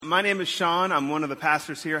My name is Sean. I'm one of the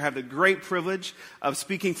pastors here. I have the great privilege of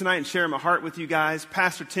speaking tonight and sharing my heart with you guys.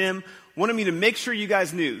 Pastor Tim wanted me to make sure you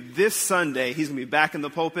guys knew this Sunday he's going to be back in the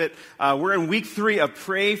pulpit. We're in week 3 of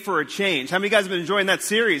Pray for a Change. How many of you guys have been enjoying that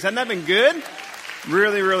series? Hasn't that been good?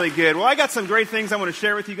 Really, really good. Well, I got some great things I want to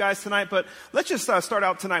share with you guys tonight, but let's just start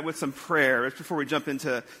out tonight with some prayer before we jump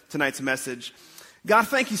into tonight's message. God,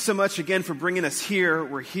 thank you so much again for bringing us here.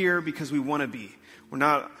 We're here because we want to be. We're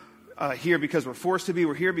not here because we're forced to be.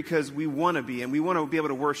 We're here because we want to be, and we want to be able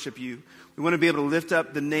to worship you. We want to be able to lift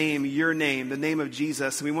up the name, your name, the name of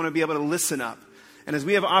Jesus, and we want to be able to listen up. And as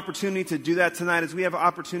we have an opportunity to do that tonight, as we have an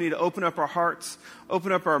opportunity to open up our hearts,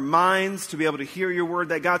 open up our minds to be able to hear your word,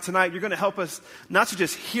 that God, tonight you're going to help us not to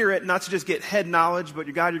just hear it, not to just get head knowledge,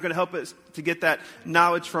 but God, you're going to help us to get that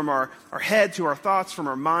knowledge from our head to our thoughts, from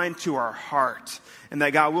our mind to our heart. And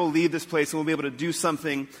that, God, we'll leave this place and we'll be able to do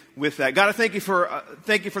something with that. God, I thank you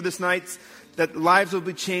for this night, that lives will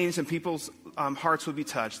be changed and people's hearts will be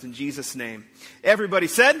touched. In Jesus' name. Everybody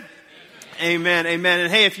said? Amen. Amen.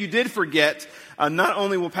 And hey, if you did forget, not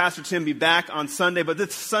only will Pastor Tim be back on Sunday, but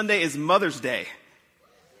this Sunday is Mother's Day.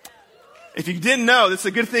 If you didn't know, this is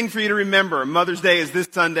a good thing for you to remember. Mother's Day is this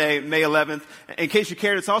Sunday, May 11th. In case you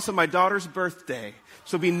cared, it's also my daughter's birthday.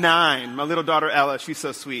 She'll be 9. My little daughter, Ella. She's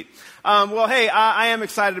so sweet. Well, hey, I am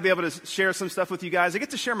excited to be able to share some stuff with you guys. I get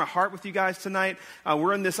to share my heart with you guys tonight.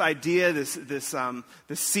 We're in this idea, this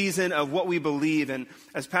season of what we believe. And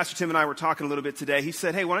as Pastor Tim and I were talking a little bit today, he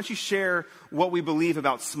said, hey, why don't you share what we believe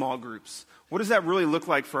about small groups? What does that really look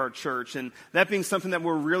like for our church? And that being something that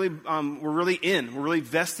we're really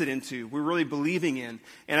vested into, we're really believing in.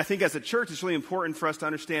 And I think as a church, it's really important for us to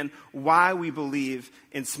understand why we believe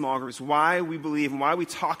in small groups, why we believe and why we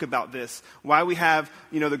talk about this, why we have,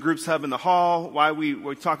 the groups hub in the hall, why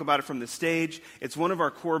we talk about it from the stage. It's one of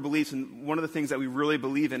our core beliefs and one of the things that we really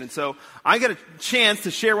believe in. And so I get a chance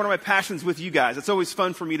to share one of my passions with you guys. It's always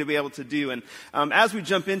fun for me to be able to do. And as we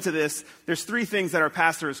jump into this, there's 3 things that our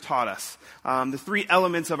pastor has taught us. The 3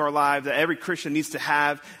 elements of our life that every Christian needs to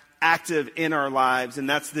have active in our lives, and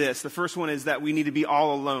that's this. The first one is that we need to be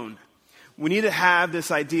all alone. We need to have this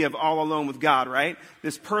idea of all alone with God, right?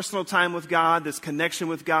 This personal time with God, this connection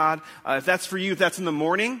with God. If that's for you, if that's in the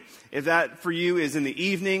morning, if that for you is in the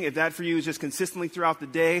evening, if that for you is just consistently throughout the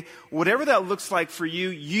day, whatever that looks like for you,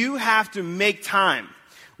 you have to make time.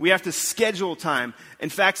 We have to schedule time. In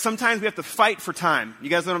fact, sometimes we have to fight for time. You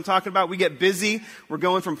guys know what I'm talking about? We get busy. We're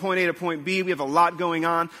going from point A to point B. We have a lot going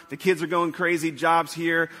on. The kids are going crazy. Jobs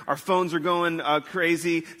here. Our phones are going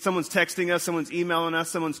crazy. Someone's texting us. Someone's emailing us.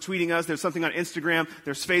 Someone's tweeting us. There's something on Instagram.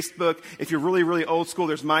 There's Facebook. If you're really, really old school,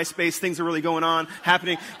 there's MySpace. Things are really going on,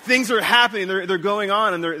 happening. Things are happening. They're going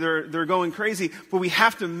on and they're going crazy. But we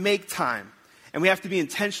have to make time. And we have to be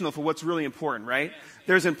intentional for what's really important, right?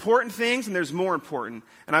 There's important things and there's more important.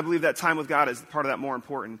 And I believe that time with God is part of that more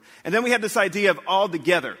important. And then we have this idea of all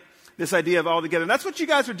together. This idea of all together. And that's what you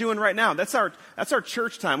guys are doing right now. That's our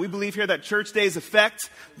church time. We believe here that church days affect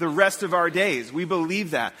the rest of our days. We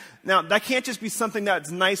believe that. Now, that can't just be something that's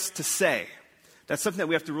nice to say. That's something that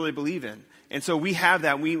we have to really believe in. And so we have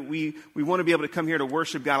that. We want to be able to come here to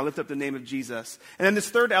worship God and lift up the name of Jesus. And then this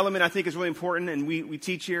third element I think is really important, and we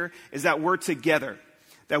teach here, is that we're together.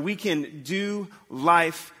 That we can do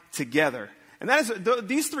life together. And that is,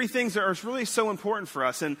 these 3 things are really so important for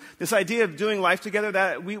us. And this idea of doing life together,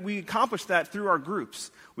 that we accomplish that through our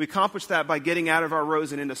groups. We accomplish that by getting out of our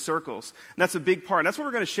rows and into circles. And that's a big part. And that's what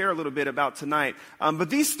we're going to share a little bit about tonight. But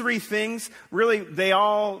these 3 things, really, they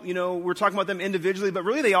all, we're talking about them individually, but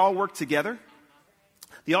really they all work together.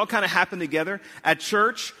 They all kind of happen together. At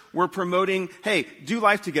church, we're promoting, hey, do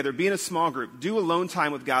life together. Be in a small group. Do alone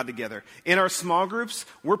time with God together. In our small groups,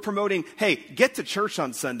 we're promoting, hey, get to church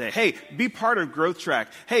on Sunday. Hey, be part of Growth Track.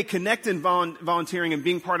 Hey, connect in volunteering and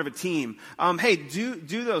being part of a team. Hey, do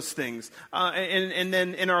those things. And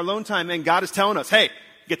then in our alone time, man, God is telling us, hey,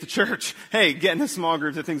 get to church. Hey, get in a small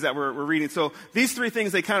group, the things that we're reading. So these 3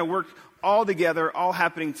 things, they kind of work all together, all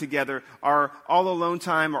happening together, our all alone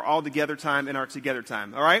time, our all together time, and our together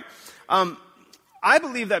time. All right? I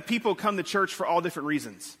believe that people come to church for all different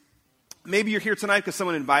reasons. Maybe you're here tonight because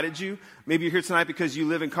someone invited you. Maybe you're here tonight because you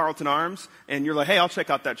live in Carlton Arms and you're like, hey, I'll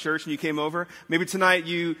check out that church, and you came over. Maybe tonight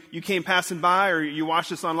you came passing by, or you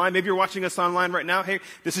watched us online. Maybe you're watching us online right now. Hey,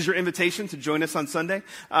 this is your invitation to join us on Sunday.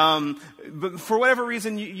 But for whatever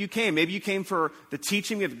reason you came. Maybe you came for the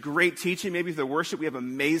teaching. We have great teaching. Maybe for the worship. We have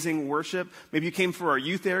amazing worship. Maybe you came for our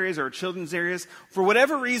youth areas or our children's areas. For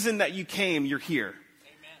whatever reason that you came, you're here.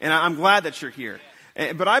 Amen. And I'm glad that you're here.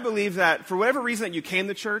 But I believe that for whatever reason that you came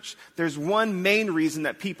to church, there's one main reason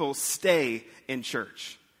that people stay in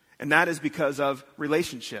church. And that is because of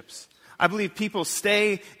relationships. I believe people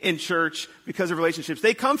stay in church because of relationships.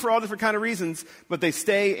 They come for all different kind of reasons, but they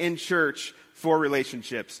stay in church for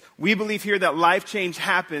relationships. We believe here that life change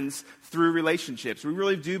happens through relationships. We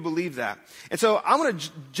really do believe that. And so I'm going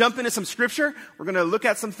to jump into some scripture. We're going to look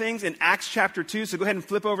at some things in Acts chapter 2. So go ahead and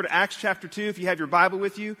flip over to Acts chapter 2 if you have your Bible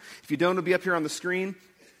with you. If you don't, it'll be up here on the screen.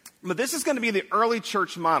 But this is going to be the early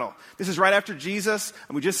church model. This is right after Jesus.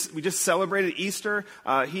 We just celebrated Easter.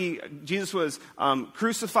 Jesus was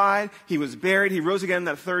crucified. He was buried. He rose again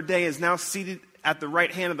that third day, is now seated at the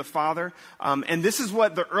right hand of the Father. And this is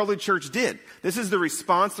what the early church did. This is the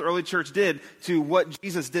response the early church did to what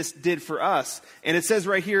Jesus did for us. And it says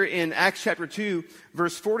right here in Acts chapter 2,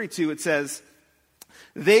 verse 42, it says,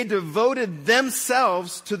 they devoted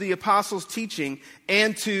themselves to the apostles' teaching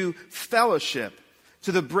and to fellowship,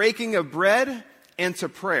 to the breaking of bread and to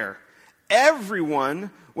prayer. Everyone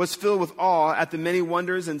was filled with awe at the many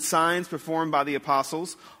wonders and signs performed by the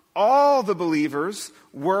apostles. All the believers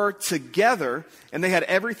were together, and they had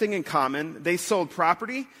everything in common. They sold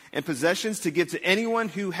property and possessions to give to anyone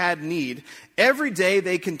who had need. Every day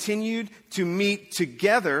they continued to meet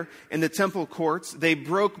together in the temple courts. They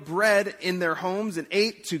broke bread in their homes and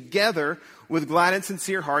ate together with glad and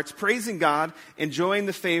sincere hearts, praising God, enjoying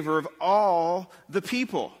the favor of all the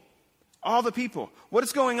people. All the people. What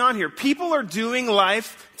is going on here? People are doing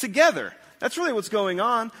life together. That's really what's going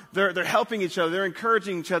on. They're helping each other. They're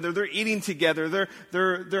encouraging each other. They're eating together.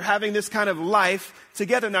 They're having this kind of life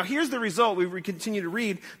together. Now, here's the result. We continue to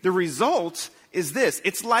read. The result is this.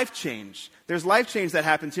 It's life change. There's life change that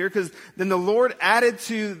happens here because then the Lord added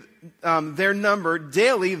to their number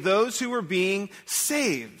daily those who were being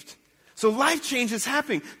saved. So life change is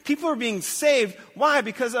happening. People are being saved. Why?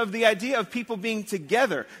 Because of the idea of people being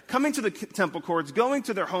together, coming to the temple courts, going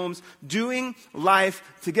to their homes, doing life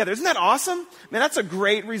together. Isn't that awesome? Man, that's a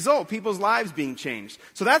great result. People's lives being changed.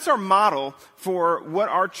 So that's our model for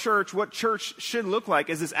what church should look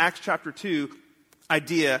like, is this Acts chapter 2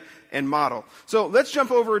 idea and model. So let's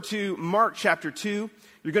jump over to Mark chapter 2.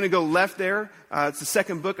 You're going to go left there. It's the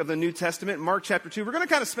second book of the New Testament, Mark chapter 2. We're going to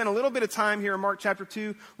kind of spend a little bit of time here in Mark chapter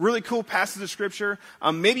 2. Really cool passage of scripture.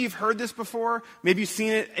 Maybe you've heard this before. Maybe you've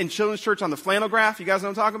seen it in children's church on the flannel graph. You guys know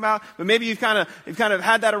what I'm talking about? But maybe you've kind of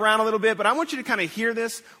had that around a little bit. But I want you to kind of hear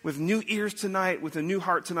this with new ears tonight, with a new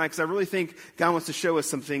heart tonight, because I really think God wants to show us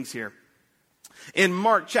some things here. In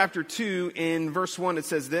Mark chapter 2, in verse 1, it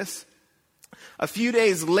says this. A few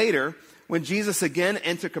days later, when Jesus again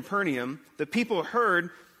entered Capernaum, the people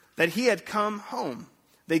heard that he had come home.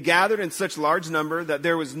 They gathered in such large number that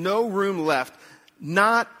there was no room left,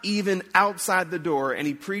 not even outside the door, and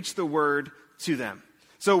he preached the word to them.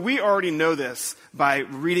 So we already know this by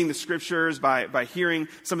reading the scriptures, by hearing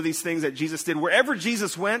some of these things that Jesus did. Wherever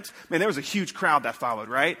Jesus went, man, there was a huge crowd that followed,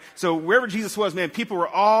 right? So wherever Jesus was, man, people were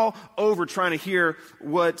all over trying to hear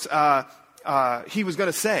what he was going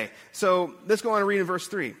to say. So let's go on and read in verse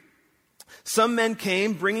 3. Some men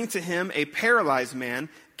came, bringing to him a paralyzed man,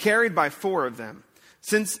 carried by 4 of them.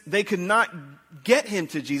 Since they could not get him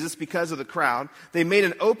to Jesus because of the crowd, they made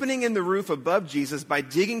an opening in the roof above Jesus by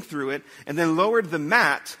digging through it, and then lowered the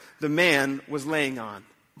mat the man was laying on.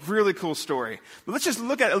 Really cool story. But let's just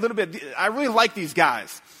look at a little bit. I really like these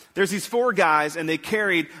guys. There's these 4 guys, and they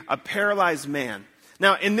carried a paralyzed man.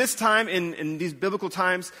 Now, in this time, in these biblical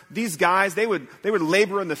times, these guys, they would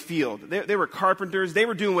labor in the field. They were carpenters. They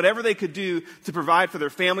were doing whatever they could do to provide for their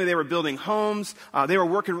family. They were building homes. They were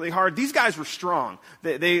working really hard. These guys were strong.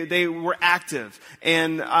 They were active.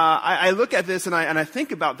 And I look at this and I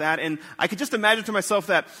think about that, and I could just imagine to myself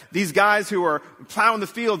that these guys who are plowing the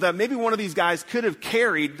field, that maybe one of these guys could have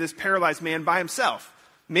carried this paralyzed man by himself.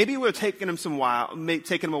 Maybe it would have taken him a while.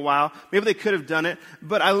 Maybe they could have done it.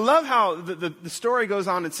 But I love how the story goes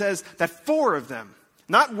on and says that 4 of them,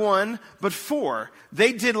 not 1, but 4,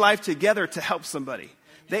 they did life together to help somebody.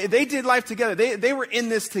 They did life together. They were in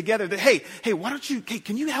this together. Hey,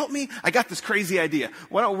 can you help me? I got this crazy idea.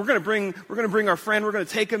 We're going to bring our friend. We're going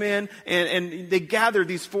to take him in. And they gathered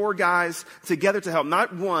these 4 guys together to help.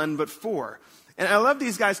 Not 1, but 4. And I love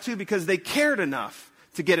these guys too because they cared enough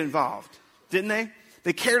to get involved. Didn't they?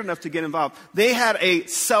 They cared enough to get involved. They had a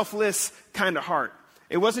selfless kind of heart.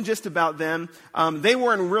 It wasn't just about them. They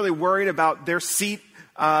weren't really worried about their seat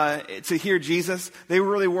to hear Jesus. They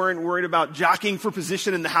really weren't worried about jockeying for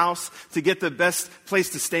position in the house to get the best place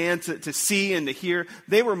to stand, to see and to hear.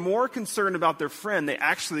 They were more concerned about their friend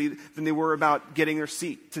than they were about getting their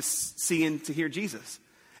seat to see and to hear Jesus.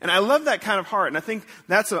 And I love that kind of heart, and I think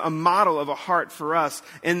that's a model of a heart for us.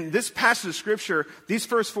 And this passage of Scripture, these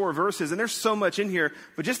first 4 verses, and there's so much in here,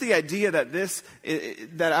 but just the idea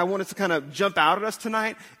that I wanted to kind of jump out at us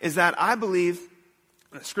tonight is that I believe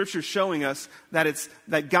Scripture's showing us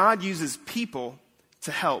that God uses people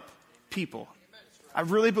to help people. I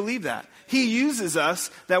really believe that. He uses us,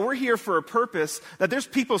 that we're here for a purpose, that there's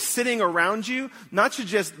people sitting around you, not to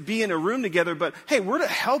just be in a room together, but hey, we're to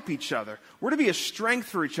help each other. We're to be a strength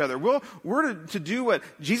for each other. We're to do what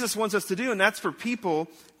Jesus wants us to do, and that's for people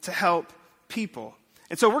to help people.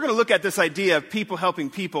 And so we're going to look at this idea of people helping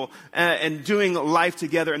people and doing life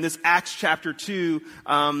together in this Acts chapter 2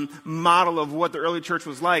 model of what the early church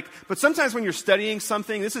was like. But sometimes when you're studying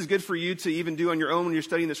something, this is good for you to even do on your own when you're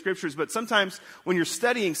studying the scriptures, but sometimes when you're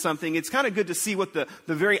studying something, it's kind of good to see what the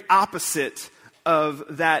very opposite of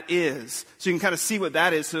that is. So you can kind of see what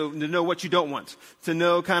that is, so to know what you don't want, to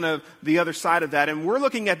know kind of the other side of that. And we're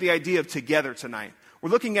looking at the idea of together tonight. We're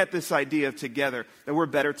looking at this idea of together, that we're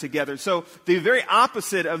better together. So the very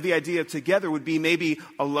opposite of the idea of together would be maybe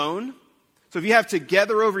alone. So if you have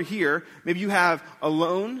together over here, maybe you have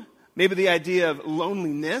alone, maybe the idea of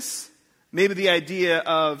loneliness, maybe the idea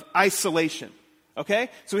of isolation. Okay?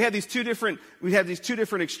 So we have these two different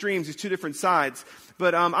extremes, these two different sides.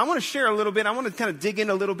 But I want to share a little bit. I want to kind of dig in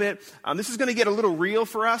a little bit. This is going to get a little real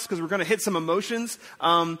for us because we're going to hit some emotions.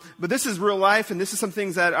 But this is real life, and this is some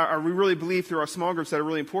things that we really believe through our small groups that are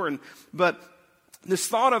really important. But this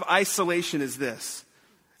thought of isolation is this.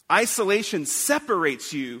 Isolation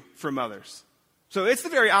separates you from others. So it's the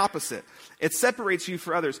very opposite. It separates you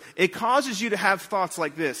from others. It causes you to have thoughts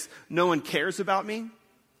like this. No one cares about me.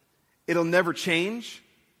 It'll never change.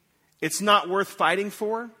 It's not worth fighting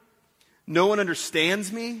for. No one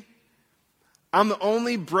understands me. I'm the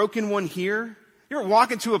only broken one here. You ever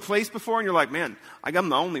walk into a place before and you're like, man, I'm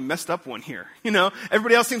the only messed up one here. You know,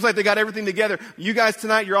 everybody else seems like they got everything together. You guys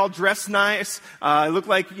tonight, you're all dressed nice. It look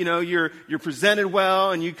like, you know, you're presented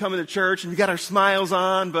well, and you come into church and you got our smiles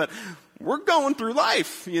on, but we're going through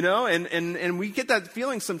life, you know, and we get that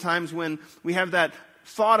feeling sometimes when we have that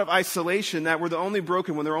thought of isolation, that we're the only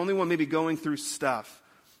broken one, they're the only one maybe going through stuff.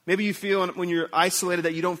 Maybe you feel when you're isolated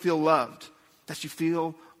that you don't feel loved, that you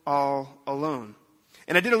feel all alone.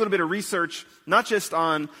 And I did a little bit of research, not just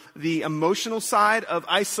on the emotional side of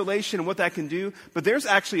isolation and what that can do, but there's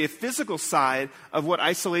actually a physical side of what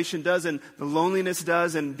isolation does and the loneliness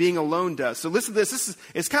does and being alone does. So listen to this.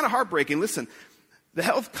 It's kind of heartbreaking. Listen, the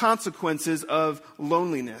health consequences of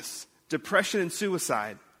loneliness, depression and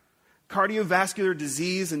suicide, cardiovascular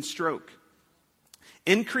disease and stroke,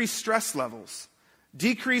 increased stress levels,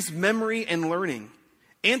 decreased memory and learning,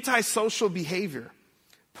 antisocial behavior,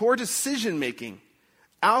 poor decision-making,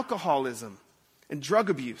 alcoholism, and drug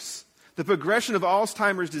abuse, the progression of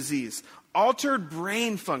Alzheimer's disease, altered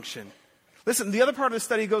brain function. Listen, the other part of the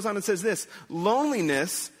study goes on and says this: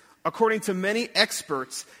 loneliness, according to many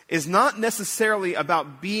experts, is not necessarily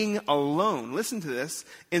about being alone. Listen to this.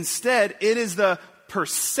 Instead, it is the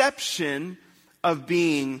perception of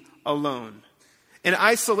being alone. In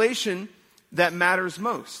isolation, that matters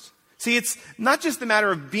most. See, it's not just the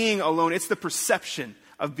matter of being alone, it's the perception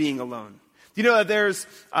of being alone. You know that there's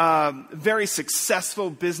very successful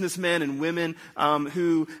businessmen and women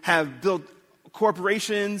who have built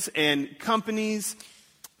corporations and companies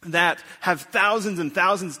that have thousands and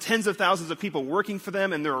thousands, tens of thousands of people working for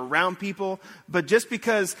them, and they're around people. But just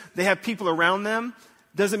because they have people around them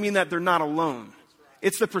doesn't mean that they're not alone.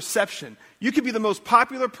 It's the perception. You could be the most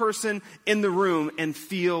popular person in the room and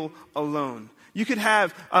feel alone. You could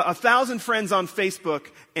have 1,000 friends on Facebook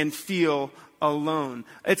and feel alone.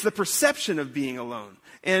 It's the perception of being alone.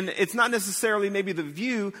 And it's not necessarily maybe the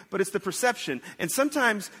view, but it's the perception. And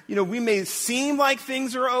sometimes, you know, we may seem like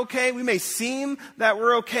things are okay. We may seem that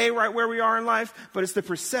we're okay right where we are in life, but it's the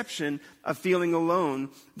perception of feeling alone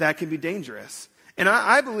that can be dangerous. And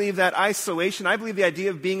I believe that isolation, I believe the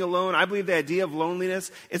idea of being alone, I believe the idea of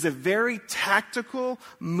loneliness is a very tactical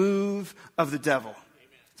move of the devil.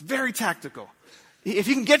 It's very tactical. If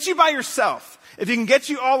he can get you by yourself, if he can get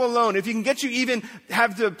you all alone, if he can get you even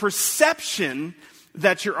have the perception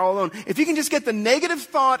that you're all alone, if you can just get the negative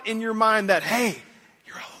thought in your mind that, hey,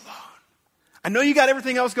 you're all alone. I know you got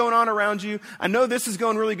everything else going on around you. I know this is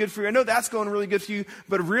going really good for you. I know that's going really good for you.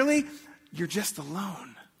 But really, you're just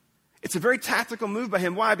alone. It's a very tactical move by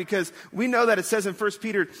him. Why? Because we know that it says in 1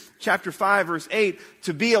 Peter chapter 5, verse 8,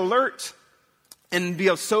 to be alert and be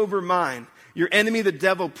of sober mind. Your enemy, the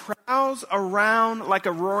devil, prowls around like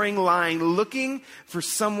a roaring lion, looking for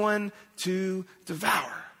someone to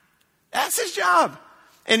devour. That's his job.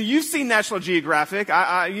 And you've seen National Geographic.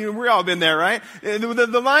 We've all been there, right?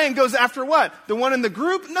 The lion goes after what? The one in the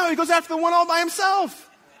group? No, he goes after the one all by himself.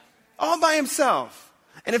 All by himself.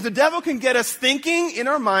 And if the devil can get us thinking in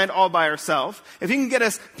our mind all by ourselves, if he can get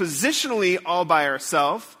us positionally all by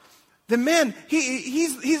ourselves, then man,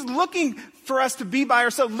 he's looking for us to be by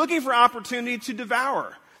ourselves, looking for opportunity to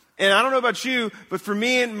devour. And I don't know about you, but for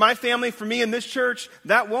me and my family, for me in this church,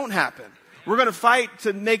 that won't happen. We're going to fight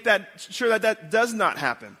to make sure that does not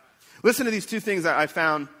happen. Listen to these two things that I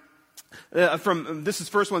found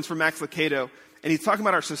first one's from Max Lucado, and he's talking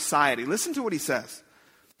about our society. Listen to what he says.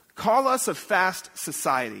 Call us a fast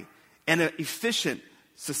society and an efficient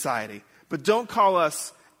society, but don't call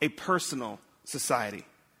us a personal society.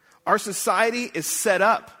 Our society is set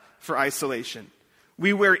up for isolation.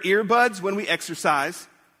 We wear earbuds when we exercise.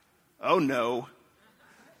 Oh no.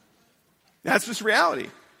 That's just reality.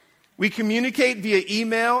 We communicate via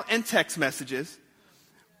email and text messages.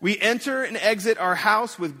 We enter and exit our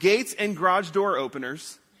house with gates and garage door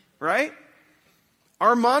openers, right?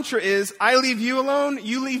 Our mantra is, I leave you alone,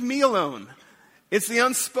 you leave me alone. It's the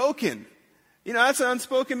unspoken. That's an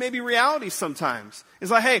unspoken maybe reality sometimes. It's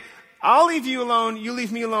like, hey, I'll leave you alone, you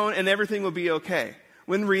leave me alone, and everything will be okay.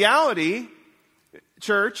 When reality,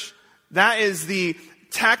 church, that is the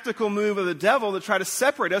tactical move of the devil to try to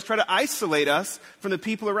separate us, try to isolate us from the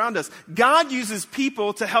people around us. God uses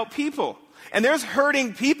people to help people. And there's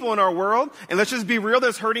hurting people in our world. And let's just be real,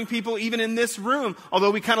 there's hurting people even in this room.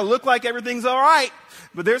 Although we kind of look like everything's all right.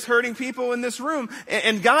 But there's hurting people in this room.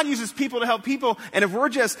 And God uses people to help people. And if we're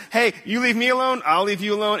just, hey, you leave me alone, I'll leave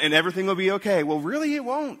you alone, and everything will be okay. Well, really, it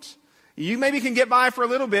won't. You maybe can get by for a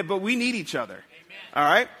little bit, but we need each other. Amen. All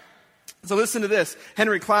right? So listen to this.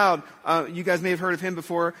 Henry Cloud, you guys may have heard of him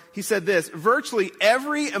before. He said this, virtually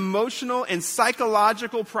every emotional and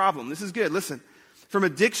psychological problem, this is good, listen, from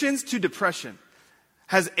addictions to depression,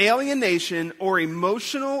 has alienation or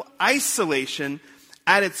emotional isolation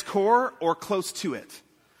at its core or close to it.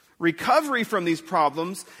 Recovery from these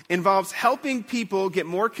problems involves helping people get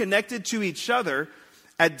more connected to each other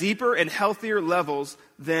at deeper and healthier levels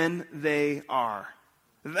than they are.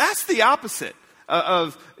 That's the opposite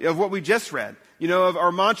of what we just read. Of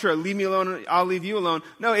our mantra, leave me alone, I'll leave you alone.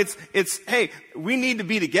 No, it's, hey, we need to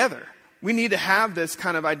be together. We need to have this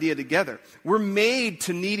kind of idea together. We're made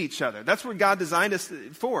to need each other. That's what God designed us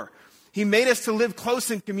for. He made us to live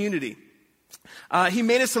close in community. He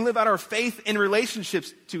made us to live out our faith in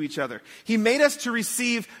relationships to each other. He made us to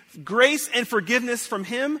receive grace and forgiveness from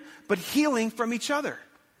Him, but healing from each other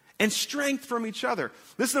and strength from each other.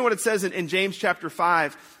 Listen to what it says in James chapter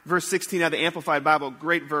 5, verse 16 out of the Amplified Bible.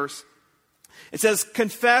 Great verse. It says,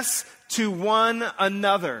 confess to one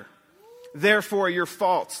another, therefore, your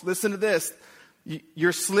faults. Listen to this.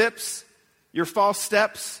 Your slips, your false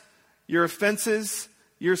steps, your offenses,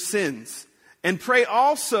 your sins. And pray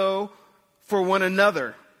also for one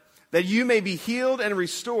another, that you may be healed and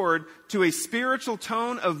restored to a spiritual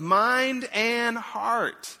tone of mind and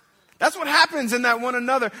heart. That's what happens in that one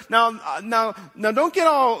another. Now, don't get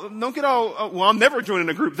all, well, I'm never joining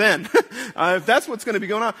a group then. If that's what's going to be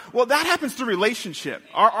going on. Well, that happens through relationship.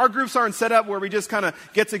 Our groups aren't set up where we just kind of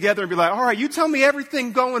get together and be like, all right, you tell me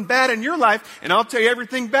everything going bad in your life, and I'll tell you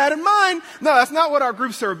everything bad in mine. No, that's not what our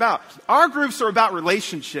groups are about. Our groups are about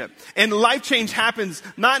relationship. And life change happens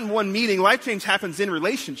not in one meeting. Life change happens in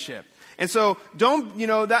relationship. And so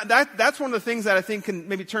that's one of the things that I think can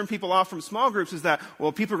maybe turn people off from small groups is that,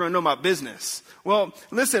 well, people are going to know my business. Well,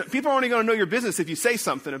 listen, people are only going to know your business if you say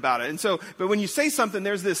something about it. And so, but when you say something,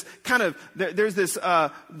 there's this kind of, there's this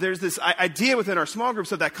idea within our small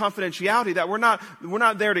groups of that confidentiality that we're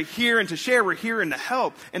not there to hear and to share. We're here and to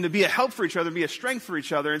help and to be a help for each other, be a strength for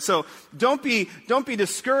each other. And so don't be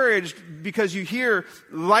discouraged because you hear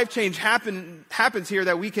life change happens here,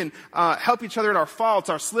 that we can help each other in our faults,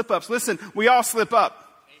 our slip ups. Listen, we all slip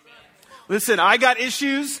up. Amen. Listen, I got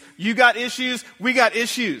issues, you got issues, we got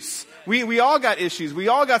issues. We all got issues. We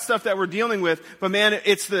all got stuff that we're dealing with. But man,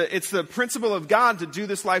 it's the principle of God to do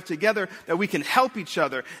this life together, that we can help each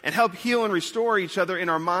other and help heal and restore each other in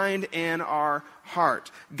our mind and our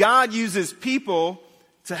heart. God uses people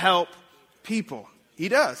to help people. He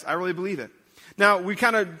does. I really believe it. Now, we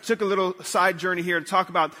kind of took a little side journey here to talk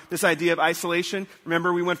about this idea of isolation.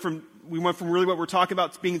 Remember, we went from really what we're talking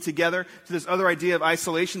about, being together, to this other idea of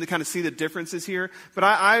isolation, to kind of see the differences here. But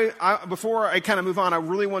I before I kind of move on, I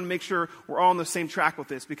really want to make sure we're all on the same track with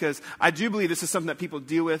this, because I do believe this is something that people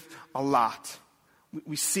deal with a lot.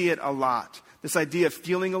 We see it a lot. This idea of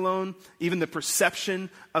feeling alone, even the perception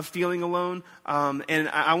of feeling alone. And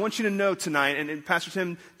I want you to know tonight, and Pastor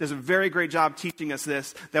Tim does a very great job teaching us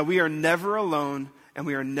this, that we are never alone and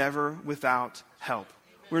we are never without help.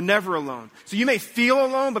 We're never alone. So you may feel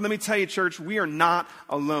alone, but let me tell you, church, we are not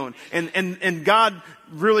alone. And God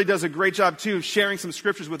really does a great job, too, of sharing some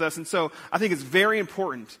scriptures with us. And so I think it's very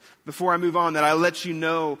important, before I move on, that I let you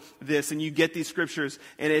know this and you get these scriptures.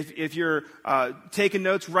 And if you're taking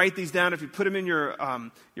notes, write these down. If you put them in your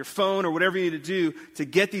phone or whatever you need to do to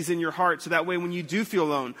get these in your heart, so that way when you do feel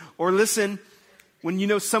alone, or listen, when you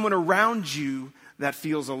know someone around you that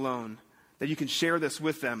feels alone, that you can share this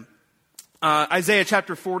with them. Isaiah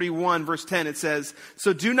chapter 41, verse 10, it says,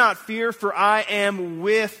 "So do not fear, for I am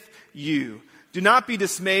with you. Do not be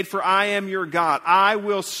dismayed, for I am your God. I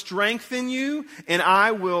will strengthen you, and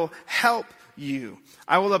I will help you.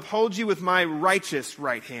 I will uphold you with my righteous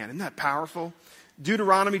right hand." Isn't that powerful?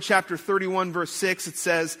 Deuteronomy chapter 31, verse 6, it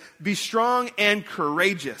says, "Be strong and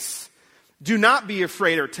courageous. Do not be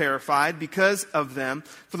afraid or terrified because of them,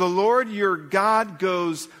 for the Lord your God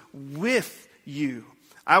goes with you.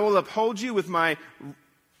 I will uphold you with my..."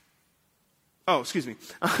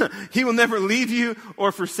 "He will never leave you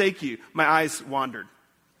or forsake you." My eyes wandered.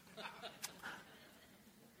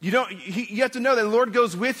 You have to know that the Lord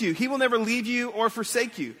goes with you. He will never leave you or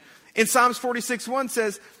forsake you. In Psalms 46:1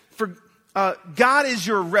 says, "For God is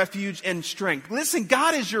your refuge and strength." Listen,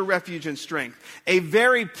 God is your refuge and strength. A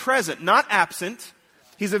very present, not absent.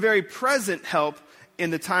 He's a very present help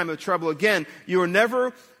in the time of trouble. Again, you are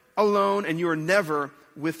never alone and you are never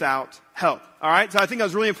without help. All right? So I think that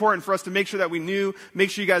was really important for us to make sure that we knew.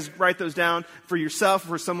 Make sure you guys write those down for yourself or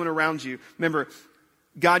for someone around you. Remember,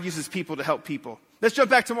 God uses people to help people. Let's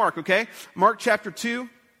jump back to Mark, okay? Mark chapter 2.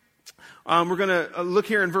 We're going to look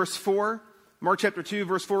here in verse 4. Mark chapter 2,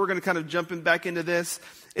 verse 4. We're going to kind of jump back into this.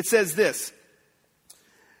 It says this: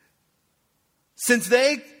 "Since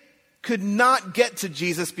they could not get to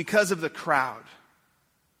Jesus because of the crowd."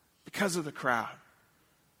 Because of the crowd.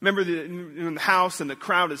 Remember in the house, and the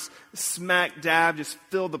crowd is smack dab, just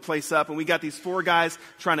filled the place up. And we got these 4 guys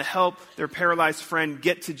trying to help their paralyzed friend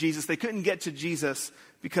get to Jesus. They couldn't get to Jesus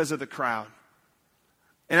because of the crowd.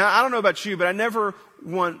 And I don't know about you, but I never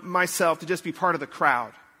want myself to just be part of the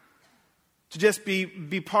crowd. To just be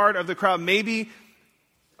part of the crowd, maybe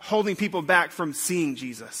holding people back from seeing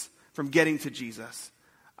Jesus, from getting to Jesus.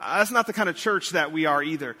 That's not the kind of church that we are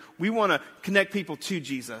either. We want to connect people to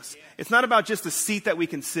Jesus. It's not about just a seat that we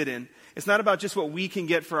can sit in. It's not about just what we can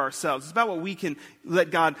get for ourselves. It's about what we can let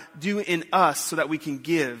God do in us so that we can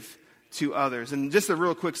give to others. And just a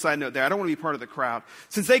real quick side note there. I don't want to be part of the crowd.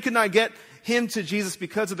 Since they could not get him to Jesus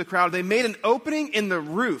because of the crowd, they made an opening in the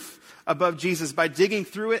roof above Jesus by digging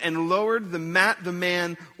through it and lowered the mat the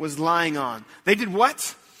man was lying on. They did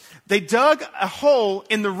what? They dug a hole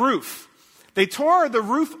in the roof. They tore the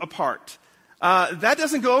roof apart. That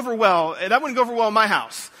doesn't go over well. That wouldn't go over well in my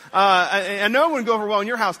house. I know it wouldn't go over well in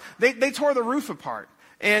your house. They tore the roof apart.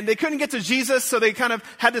 And they couldn't get to Jesus, so they kind of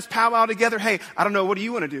had this powwow together. "Hey, I don't know, what do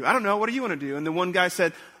you want to do? I don't know, what do you want to do?" And the one guy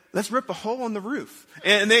said, "Let's rip a hole in the roof."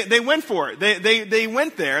 And they went for it. They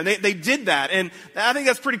went there, and they did that. And I think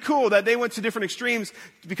that's pretty cool that they went to different extremes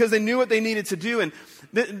because they knew what they needed to do. And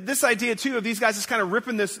this idea, too, of these guys just kind of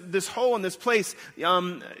ripping this hole in this place,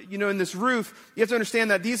 in this roof, you have to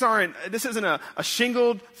understand that this isn't a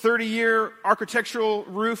shingled 30-year architectural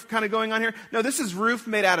roof kind of going on here. No, this is roof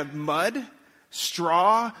made out of mud,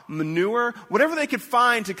 straw, manure, whatever they could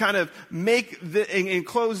find to kind of make and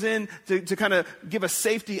close in to kind of give a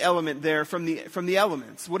safety element there from the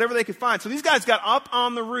elements, whatever they could find. So these guys got up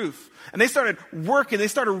on the roof and they started working. They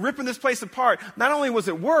started ripping this place apart. Not only was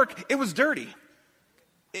it work, it was dirty.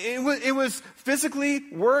 It was physically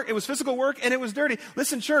work. It was physical work, and it was dirty.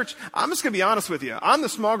 Listen, church, I'm just going to be honest with you. I'm the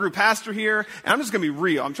small group pastor here, and I'm just going to be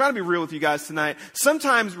real. I'm trying to be real with you guys tonight.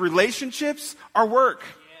 Sometimes relationships are work.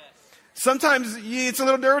 Sometimes it's a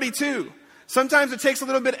little dirty too. Sometimes it takes a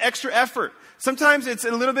little bit extra effort. Sometimes it's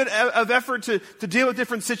a little bit of effort to deal with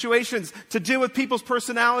different situations, to deal with people's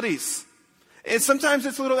personalities. And sometimes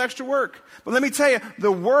it's a little extra work. But let me tell you,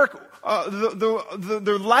 the work,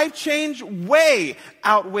 the life change way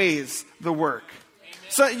outweighs the work.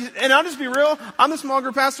 So, and I'll just be real. I'm the small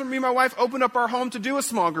group pastor. Me and my wife opened up our home to do a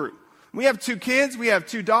small group. We have 2 kids, we have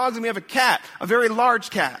 2 dogs, and we have a cat, a very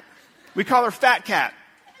large cat. We call her Fat Cat.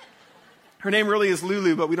 Her name really is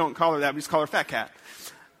Lulu, but we don't call her that. We just call her Fat Cat.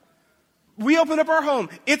 We open up our home.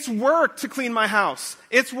 It's work to clean my house.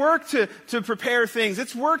 It's work to prepare things.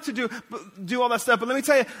 It's work to do all that stuff. But let me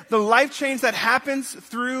tell you, the life change that happens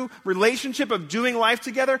through relationship of doing life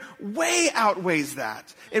together way outweighs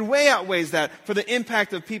that. It way outweighs that for the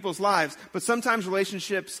impact of people's lives. But sometimes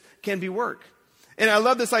relationships can be work. And I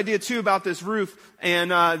love this idea too about this roof.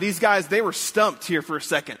 And these guys, they were stumped here for a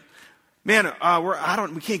second. Man,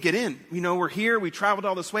 we can't get in. We're here, we traveled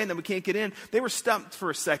all this way, and then we can't get in. They were stumped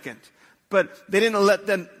for a second, but they didn't let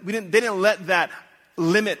that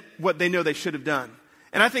limit what they know they should have done.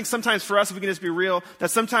 And I think sometimes for us, if we can just be real,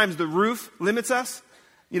 that sometimes the roof limits us.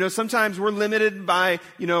 Sometimes we're limited by,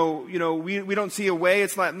 we don't see a way,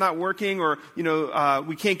 it's not working, or,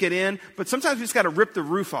 we can't get in. But sometimes we just got to rip the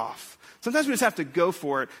roof off. Sometimes we just have to go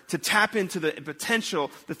for it to tap into the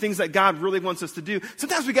potential, the things that God really wants us to do.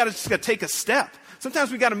 Sometimes we just got to take a step.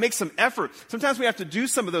 Sometimes we got to make some effort. Sometimes we have to do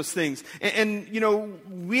some of those things. And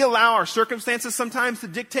we allow our circumstances sometimes to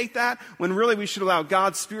dictate that, when really we should allow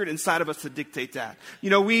God's Spirit inside of us to dictate that.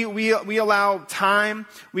 We allow time.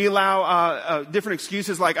 We allow different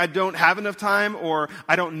excuses like I don't have enough time, or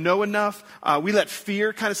I don't know enough. We let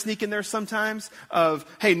fear kind of sneak in there sometimes of,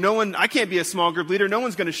 hey, I can't be a small group leader. No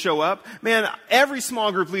one's going to show up. Man, every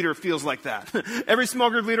small group leader feels like that. Every small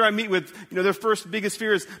group leader I meet with, their first biggest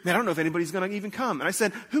fear is, man, I don't know if anybody's going to even come. And I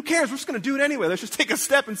said, who cares? We're just going to do it anyway. Let's just take a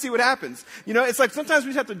step and see what happens. It's like sometimes we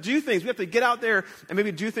just have to do things. We have to get out there and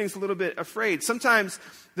maybe do things a little bit afraid. Sometimes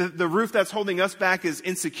the roof that's holding us back is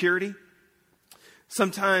insecurity.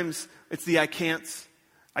 Sometimes it's the I can't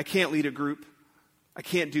lead a group. I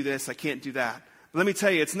can't do this. I can't do that. But let me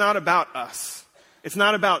tell you, it's not about us. It's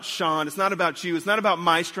not about Sean. It's not about you. It's not about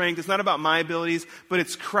my strength. It's not about my abilities, but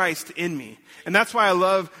it's Christ in me. And that's why I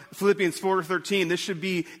love Philippians 4:13. This should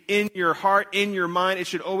be in your heart, in your mind. It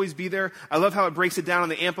should always be there. I love how it breaks it down in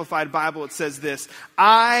the Amplified Bible. It says this: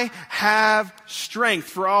 I have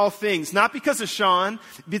strength for all things, not because of Sean.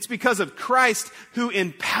 It's because of Christ who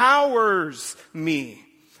empowers me.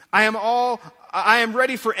 I am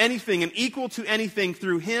ready for anything and equal to anything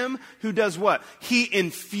through him who does what? He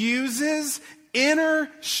infuses inner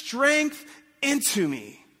strength into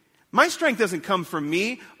me. My strength doesn't come from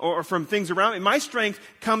me or from things around me. My strength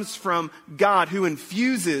comes from God who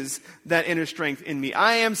infuses that inner strength in me.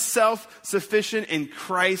 I am self-sufficient in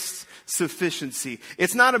Christ's sufficiency.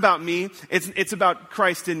 It's not about me. It's about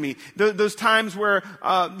Christ in me. Those times where,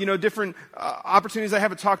 different opportunities I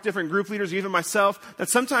have to talk to different group leaders, even myself, that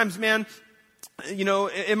sometimes, man,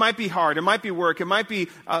 it might be hard. It might be work. It might be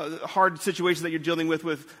hard situations that you're dealing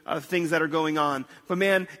with things that are going on. But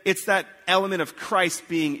man, it's that element of Christ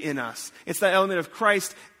being in us. It's that element of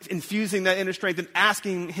Christ infusing that inner strength and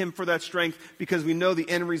asking him for that strength, because we know the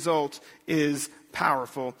end result is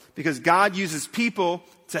powerful. Because God uses people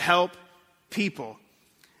to help people.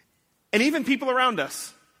 And even people around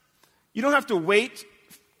us. You don't have to wait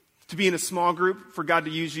to be in a small group for God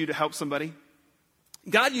to use you to help somebody.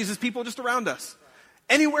 God uses people just around us.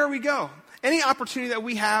 Anywhere we go, any opportunity that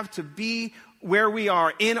we have to be where we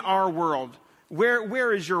are in our world.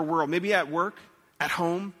 Where is your world? Maybe at work, at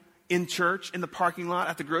home, in church, in the parking lot,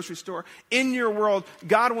 at the grocery store. In your world,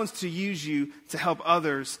 God wants to use you to help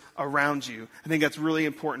others around you. I think that's really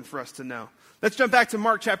important for us to know. Let's jump back to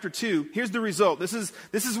Mark chapter 2. Here's the result. This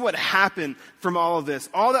is what happened from all of this.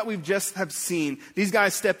 All that we've just have seen. These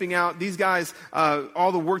guys stepping out. These guys,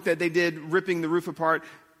 all the work that they did, ripping the roof apart.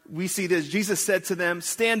 We see this. Jesus said to them,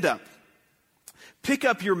 stand up, pick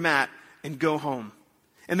up your mat, and go home.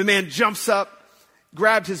 And the man jumps up,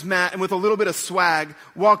 grabbed his mat, and with a little bit of swag,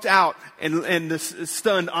 walked out, and the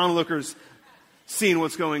stunned onlookers seeing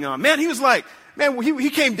what's going on. Man, he was like, man, he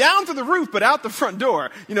came down through the roof, but out the front door,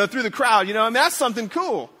 through the crowd. That's something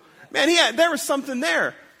cool. Man, there was something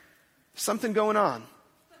there. Something going on.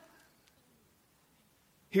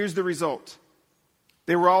 Here's the result.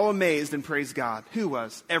 They were all amazed and praised God. Who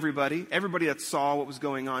was? Everybody. Everybody that saw what was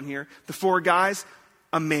going on here. The four guys,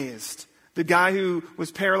 amazed. The guy who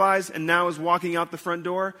was paralyzed and now is walking out the front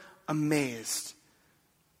door, amazed.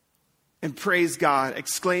 And praised God,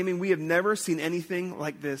 exclaiming, we have never seen anything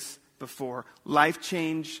like this before. Life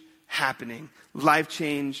change happening. Life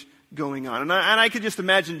change going on. And I could just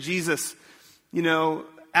imagine Jesus,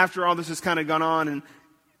 after all this has kind of gone on, and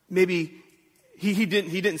maybe he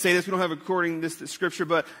didn't say this. We don't have according this scripture,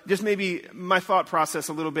 but just maybe my thought process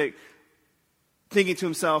a little bit, thinking to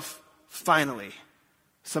himself, finally,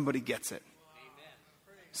 somebody gets it.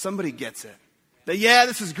 Somebody gets it. That, yeah,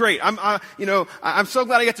 this is great. I'm so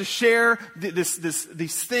glad I get to share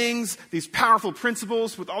these things, these powerful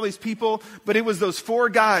principles with all these people. But it was those four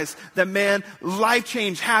guys that, man, life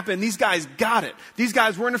change happened. These guys got it. These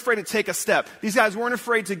guys weren't afraid to take a step. These guys weren't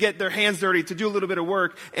afraid to get their hands dirty, to do a little bit of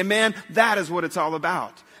work. And man, that is what it's all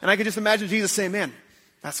about. And I could just imagine Jesus saying, man,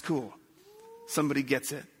 that's cool. Somebody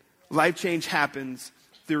gets it. Life change happens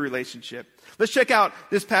through relationship. Let's check out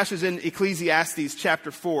this passage in Ecclesiastes chapter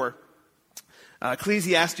 4.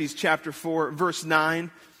 Ecclesiastes chapter 4, verse 9.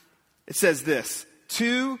 It says this: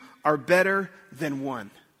 two are better than one.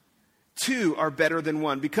 two are better than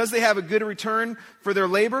one. Because they have a good return for their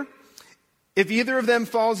labor, if either of them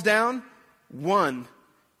falls down, one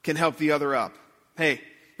can help the other up. Hey,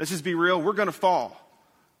 let's just be real. We're going to fall.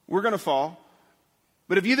 We're going to fall.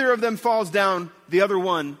 But if either of them falls down, the other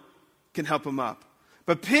one can help them up.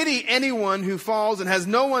 But pity anyone who falls and has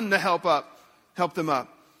no one to help them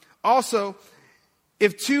up. Also,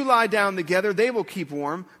 if two lie down together, they will keep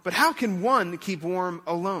warm. But how can one keep warm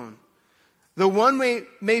alone? Though one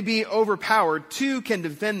may be overpowered, two can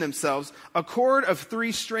defend themselves. A cord of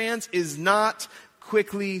 3 strands is not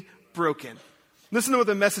quickly broken. Listen to what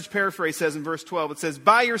the Message paraphrase says in verse 12. It says,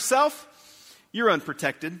 by yourself, you're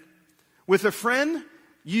unprotected. With a friend,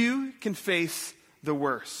 you can face the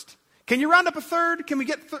worst. Can you round up a third? Can we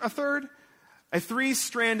get a third? A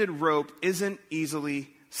 3-stranded rope isn't easily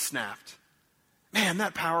snapped. Man,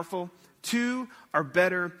 that powerful. Two are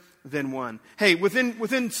better than one. Hey,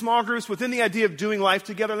 within small groups, within the idea of doing life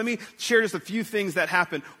together, let me share just a few things that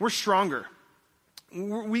happen. We're stronger.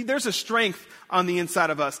 There's a strength on the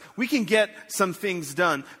inside of us. We can get some things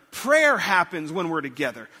done. Prayer happens when we're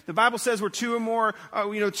together. The Bible says we're two or more,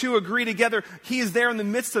 two agree together. He is there in the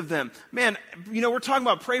midst of them. Man, we're talking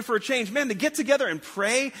about pray for a change. Man, to get together and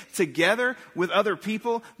pray together with other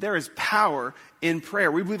people, there is power in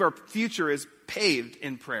prayer. We believe our future is paved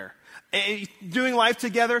in prayer. Doing life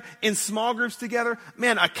together, in small groups together,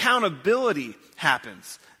 man, accountability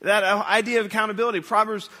happens. That idea of accountability,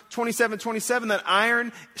 Proverbs 27:27, that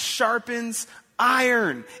iron sharpens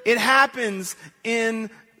iron. It happens in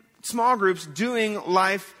small groups doing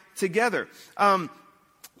life together.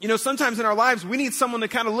 Sometimes in our lives, we need someone to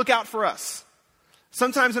kind of look out for us.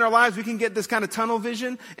 Sometimes in our lives, we can get this kind of tunnel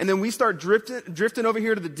vision, and then we start drifting over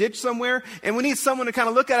here to the ditch somewhere, and we need someone to kind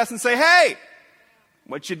of look at us and say, hey,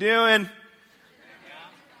 what you doing?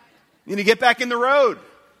 You need to get back in the road.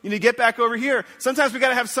 You need to get back over here. Sometimes we got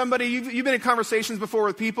to have somebody, you've been in conversations before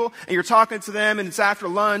with people, and you're talking to them, and it's after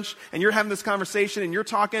lunch, and you're having this conversation, and you're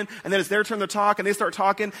talking, and then it's their turn to talk, and they start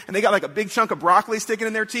talking, and they got like a big chunk of broccoli sticking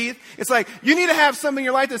in their teeth. It's like, you need to have somebody in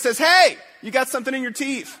your life that says, hey, you got something in your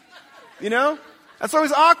teeth. That's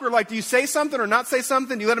always awkward. Like, do you say something or not say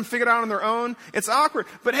something? Do you let them figure it out on their own? It's awkward.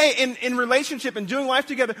 But hey, in relationship and doing life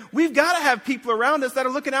together, we've got to have people around us that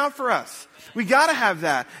are looking out for us. We got to have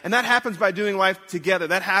that. And that happens by doing life together.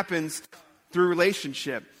 That happens through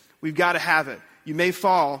relationship. We've got to have it. You may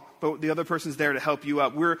fall, but the other person's there to help you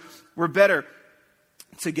up. We're better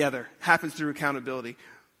together. Happens through accountability.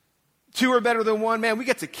 Two are better than one. Man, we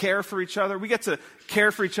get to care for each other. We get to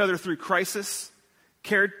care for each other through crisis.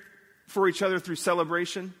 Care for each other through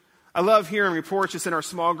celebration. I love hearing reports just in our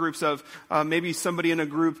small groups of maybe somebody in a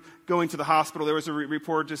group going to the hospital. There was a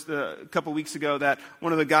report just a couple weeks ago that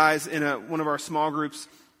one of the guys in one of our small groups,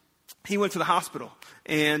 he went to the hospital.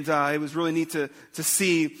 And it was really neat to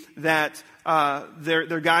see that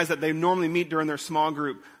they're guys that they normally meet during their small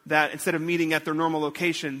group, that instead of meeting at their normal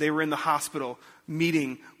location, they were in the hospital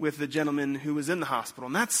meeting with the gentleman who was in the hospital.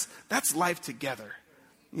 And that's life together.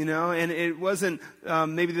 And it wasn't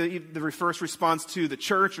maybe the first response to the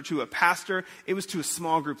church or to a pastor. It was to a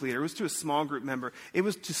small group leader. It was to a small group member. It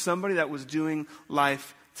was to somebody that was doing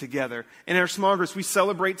life together. In our small groups, we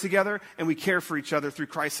celebrate together and we care for each other through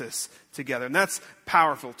crisis together. And that's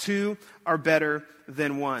powerful. Two are better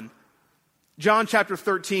than one. John chapter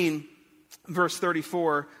 13, verse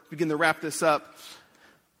 34, begin to wrap this up.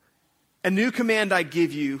 A new command I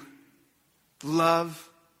give you, love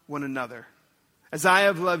one another. As I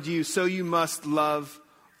have loved you, so you must love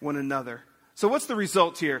one another. So what's the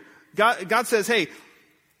result here? God says, hey,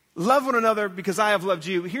 love one another because I have loved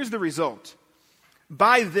you. Here's the result.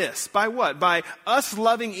 By this, by what? By us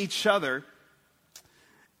loving each other,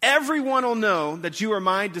 everyone will know that you are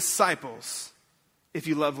my disciples if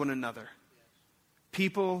you love one another.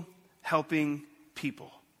 People helping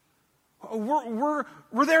people. We're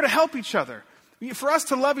there to help each other. For us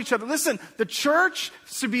to love each other. Listen, the church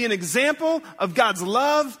should be an example of God's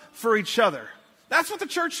love for each other. That's what the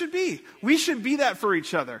church should be. We should be that for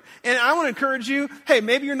each other. And I want to encourage you, hey,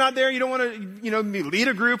 maybe you're not there, you don't want to, lead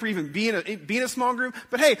a group or even be in a small group.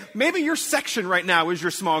 But hey, maybe your section right now is your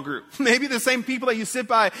small group. Maybe the same people that you sit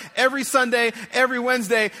by every Sunday, every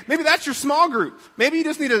Wednesday, maybe that's your small group. Maybe you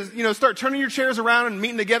just need to, start turning your chairs around and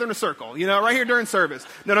meeting together in a circle, right here during service.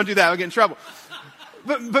 No, don't do that. I'll get in trouble.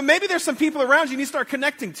 But maybe there's some people around you need to start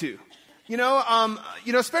connecting to.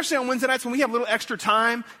 Especially on Wednesday nights when we have a little extra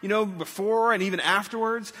time, before and even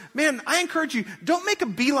afterwards. Man, I encourage you, don't make a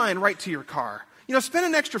beeline right to your car. Spend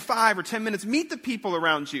an extra 5 or 10 minutes. Meet the people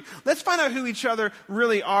around you. Let's find out who each other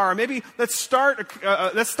really are. Maybe let's start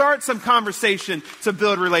some conversation to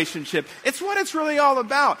build relationship. It's what it's really all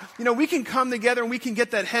about. We can come together and we can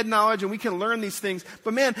get that head knowledge and we can learn these things.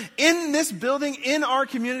 But man, in this building, in our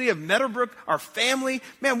community of Meadowbrook, our family,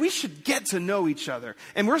 man, we should get to know each other.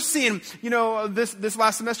 And we're seeing, this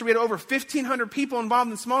last semester we had over 1,500 people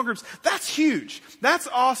involved in small groups. That's huge. That's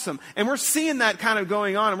awesome. And we're seeing that kind of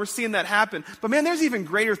going on and we're seeing that happen. But man, there's even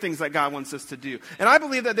greater things that God wants us to do. And I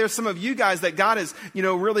believe that there's some of you guys that God is,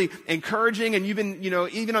 really encouraging, and you've been,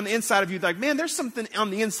 even on the inside of you, like, man, there's something on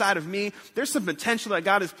the inside of me. There's some potential that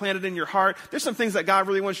God has planted in your heart. There's some things that God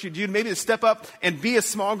really wants you to do, maybe to step up and be a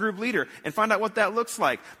small group leader and find out what that looks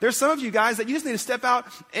like. There's some of you guys that you just need to step out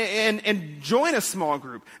and join a small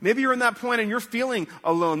group. Maybe you're in that point and you're feeling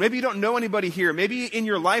alone. Maybe you don't know anybody here. Maybe in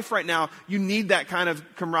your life right now, you need that kind of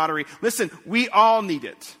camaraderie. Listen, we all need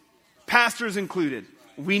it. Pastors included.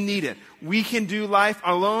 We need it. We can do life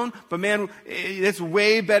alone, but man, it's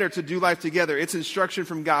way better to do life together. It's instruction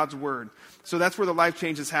from God's word. So that's where the life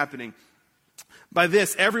change is happening. By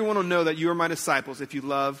this, everyone will know that you are my disciples if you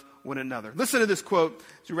love one another. Listen to this quote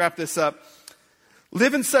as we wrap this up.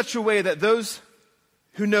 Live in such a way that those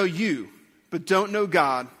who know you but don't know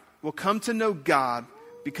God will come to know God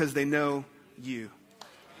because they know you.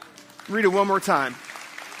 Read it one more time.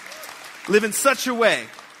 Live in such a way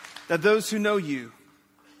that those who know you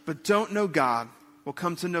but don't know God will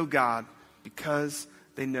come to know God because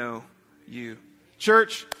they know you.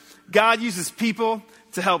 Church, God uses people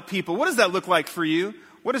to help people. What does that look like for you?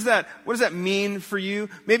 What does that mean for you?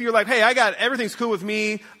 Maybe you're like, hey, everything's cool with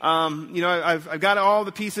me. I've got all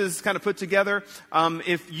the pieces kind of put together.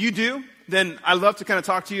 If you do, then I'd love to kind of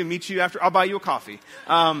talk to you and meet you after. I'll buy you a coffee.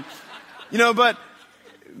 But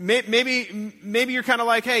maybe you're kind of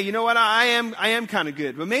like, hey, you know what? I am kind of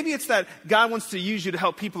good. But maybe it's that God wants to use you to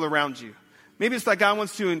help people around you. Maybe it's like God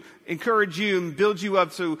wants to encourage you and build you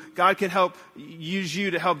up so God can help use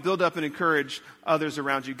you to help build up and encourage others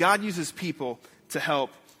around you. God uses people to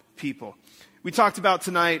help people. We talked about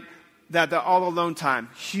tonight that the all alone time,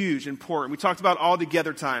 huge, important. We talked about all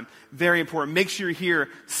together time, very important. Make sure you're here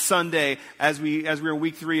Sunday as we're in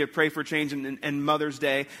week 3 of Pray for Change and Mother's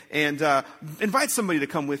Day. And invite somebody to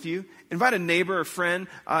come with you. Invite a neighbor, a friend.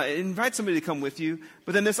 Invite somebody to come with you.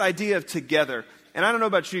 But then this idea of together. And I don't know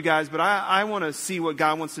about you guys, but I want to see what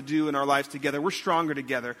God wants to do in our lives together. We're stronger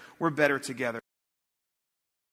together. We're better together.